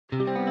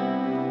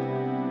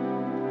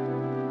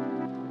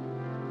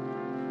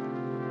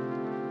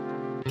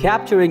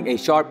Capturing a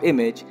sharp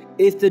image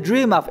is the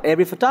dream of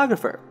every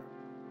photographer.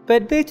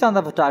 But based on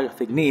the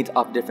photographic needs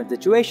of different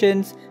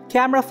situations,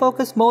 camera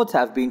focus modes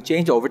have been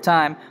changed over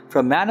time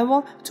from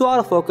manual to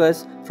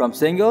autofocus, from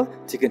single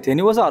to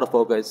continuous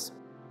autofocus.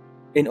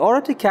 In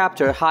order to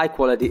capture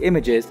high-quality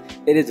images,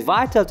 it is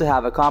vital to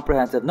have a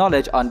comprehensive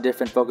knowledge on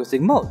different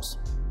focusing modes.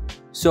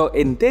 So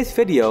in this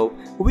video,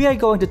 we are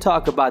going to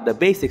talk about the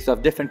basics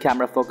of different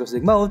camera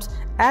focusing modes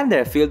and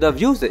their field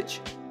of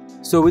usage.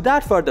 So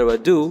without further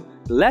ado,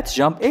 let's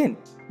jump in.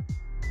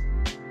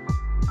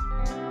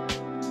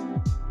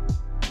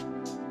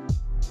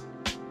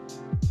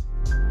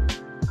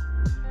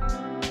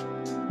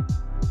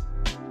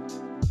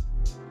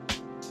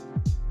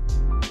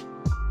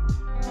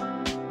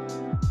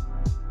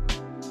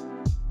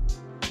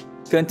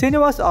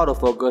 Continuous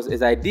autofocus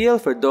is ideal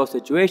for those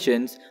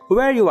situations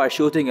where you are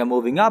shooting a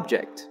moving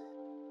object.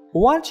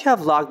 Once you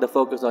have locked the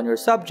focus on your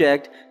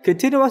subject,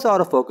 continuous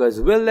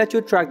autofocus will let you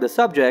track the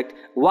subject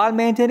while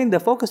maintaining the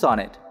focus on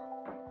it.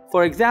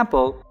 For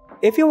example,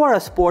 if you are a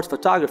sports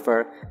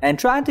photographer and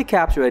trying to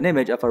capture an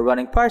image of a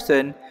running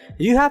person,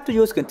 you have to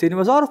use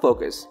continuous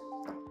autofocus.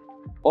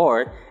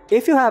 Or,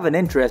 if you have an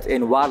interest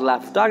in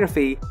wildlife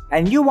photography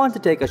and you want to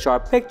take a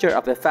sharp picture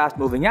of a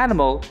fast-moving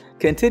animal,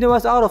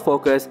 continuous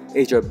autofocus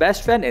is your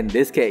best friend in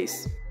this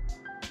case.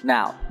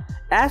 Now,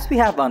 as we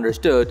have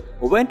understood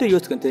when to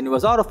use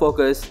continuous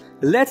autofocus,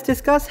 let's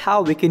discuss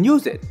how we can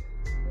use it.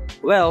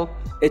 Well,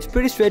 it's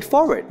pretty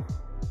straightforward.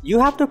 You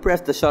have to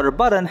press the shutter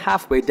button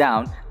halfway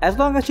down as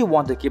long as you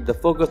want to keep the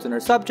focus on your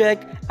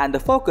subject, and the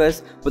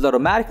focus will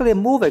automatically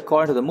move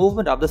according to the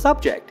movement of the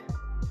subject.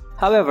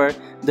 However,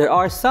 there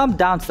are some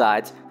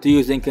downsides to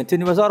using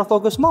continuous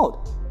autofocus mode.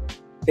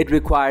 It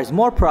requires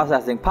more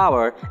processing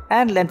power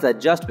and lens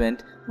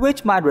adjustment,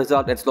 which might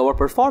result in slower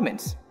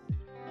performance.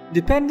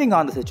 Depending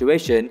on the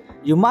situation,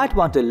 you might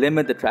want to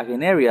limit the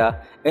tracking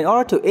area in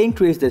order to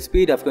increase the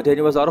speed of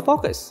continuous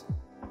autofocus.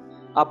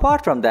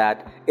 Apart from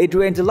that, it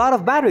drains a lot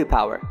of battery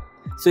power,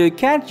 so you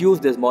can't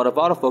use this mode of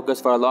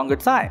autofocus for a longer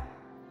time.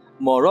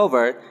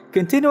 Moreover,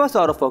 continuous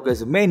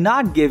autofocus may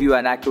not give you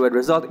an accurate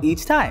result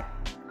each time.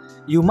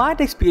 You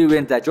might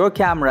experience that your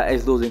camera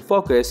is losing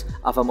focus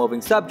of a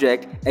moving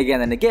subject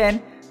again and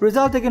again,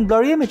 resulting in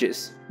blurry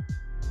images.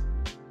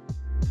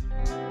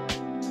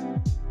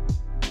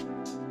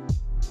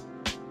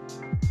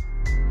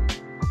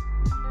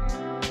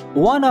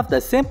 One of the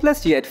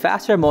simplest yet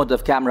faster modes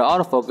of camera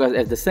autofocus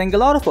is the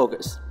single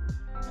autofocus.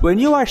 When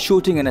you are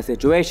shooting in a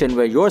situation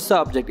where your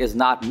subject is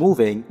not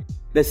moving,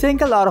 the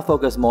single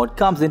autofocus mode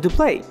comes into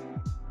play.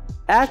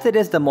 As it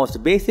is the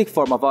most basic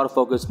form of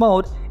autofocus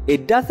mode,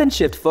 it doesn't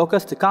shift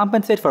focus to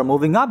compensate for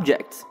moving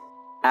objects.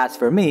 As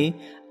for me,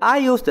 I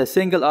use the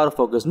single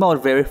autofocus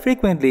mode very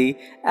frequently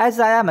as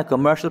I am a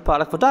commercial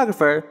product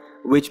photographer,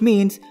 which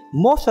means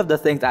most of the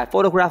things I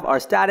photograph are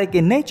static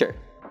in nature.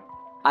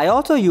 I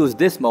also use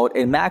this mode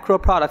in macro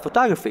product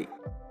photography.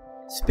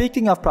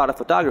 Speaking of product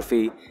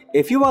photography,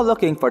 if you are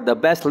looking for the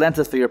best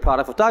lenses for your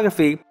product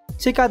photography,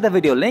 check out the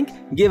video link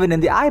given in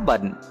the I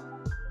button.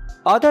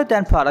 Other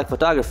than product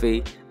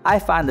photography, I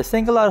find the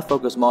single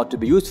autofocus mode to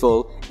be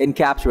useful in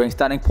capturing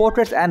stunning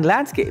portraits and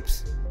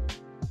landscapes.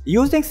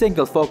 Using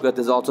single focus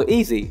is also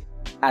easy,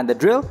 and the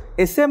drill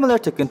is similar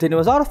to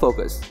continuous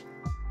autofocus.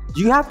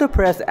 You have to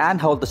press and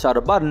hold the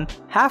shutter button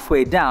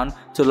halfway down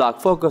to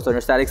lock focus on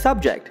your static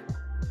subject.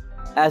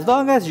 As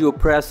long as you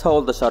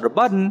hold the shutter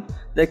button,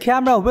 the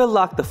camera will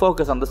lock the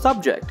focus on the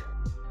subject.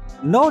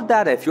 Note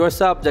that if your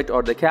subject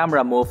or the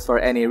camera moves for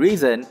any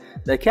reason,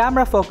 the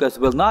camera focus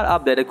will not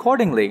update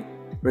accordingly,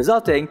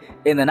 resulting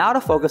in an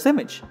out-of-focus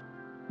image.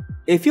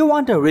 If you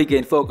want to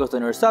regain focus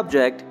on your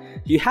subject,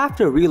 you have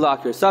to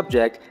relock your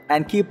subject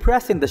and keep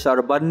pressing the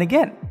shutter button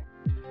again.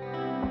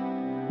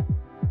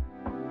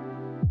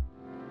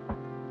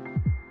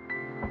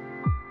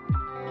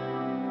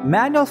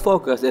 Manual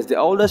focus is the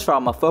oldest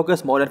form of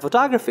focus mode in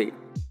photography.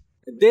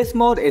 This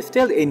mode is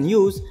still in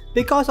use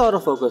because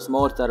autofocus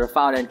modes that are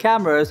found in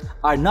cameras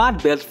are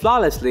not built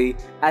flawlessly,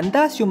 and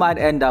thus you might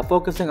end up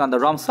focusing on the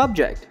wrong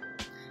subject.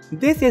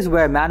 This is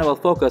where manual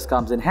focus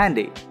comes in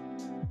handy.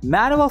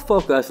 Manual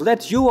focus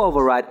lets you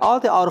override all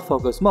the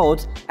autofocus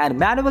modes and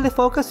manually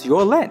focus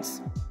your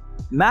lens.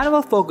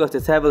 Manual focus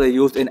is heavily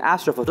used in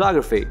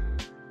astrophotography.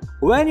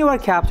 When you are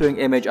capturing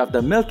image of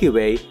the Milky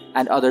Way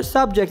and other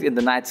subjects in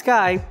the night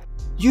sky,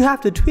 you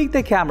have to tweak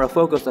the camera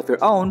focus of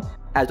your own,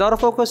 as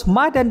autofocus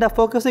might end up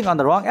focusing on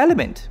the wrong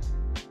element.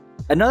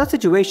 Another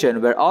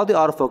situation where all the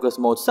autofocus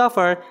modes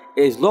suffer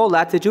is low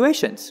light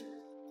situations.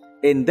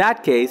 In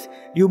that case,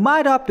 you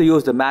might opt to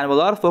use the manual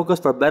autofocus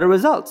for better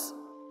results.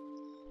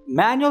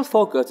 Manual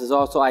focus is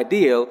also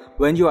ideal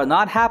when you are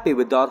not happy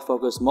with the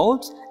autofocus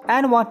modes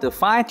and want to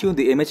fine-tune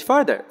the image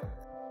further.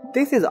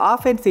 This is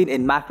often seen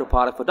in macro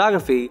product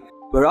photography,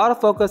 where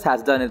autofocus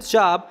has done its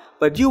job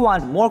but you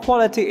want more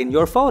quality in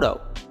your photo.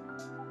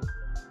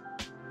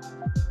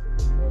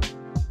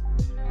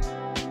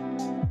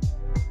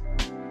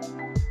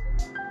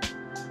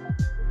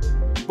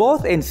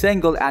 Both in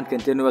single and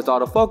continuous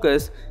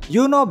autofocus,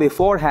 you know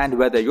beforehand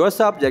whether your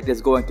subject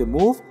is going to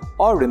move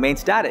or remain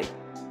static.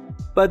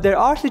 But there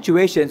are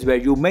situations where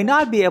you may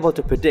not be able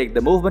to predict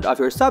the movement of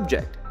your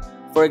subject.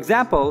 For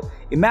example,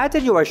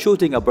 imagine you are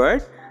shooting a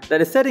bird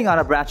that is sitting on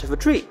a branch of a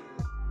tree.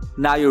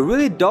 Now you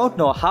really don't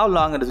know how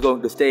long it is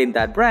going to stay in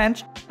that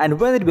branch and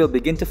when it will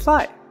begin to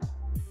fly.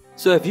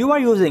 So if you are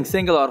using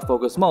single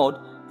autofocus mode,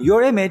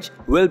 your image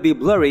will be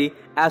blurry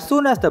as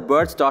soon as the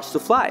bird starts to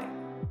fly.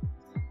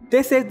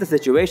 This is the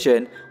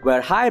situation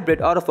where hybrid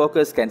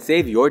autofocus can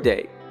save your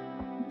day.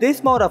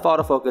 This mode of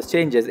autofocus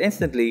changes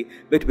instantly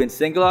between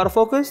single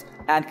autofocus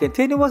and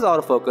continuous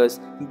autofocus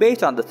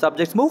based on the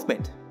subject's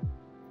movement.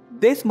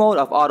 This mode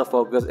of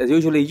autofocus is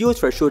usually used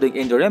for shooting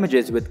indoor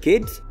images with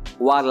kids,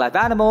 wildlife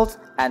animals,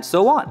 and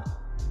so on.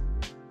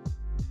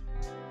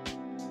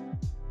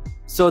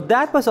 So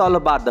that was all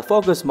about the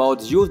focus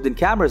modes used in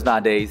cameras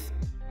nowadays.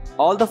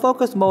 All the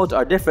focus modes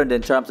are different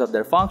in terms of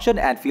their function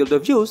and field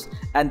of use,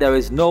 and there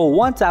is no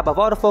one type of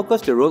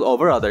autofocus to rule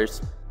over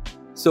others.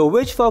 So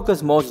which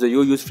focus modes do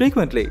you use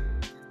frequently?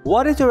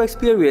 What is your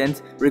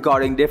experience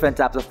regarding different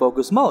types of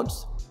focus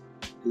modes?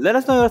 Let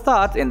us know your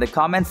thoughts in the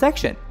comment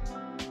section.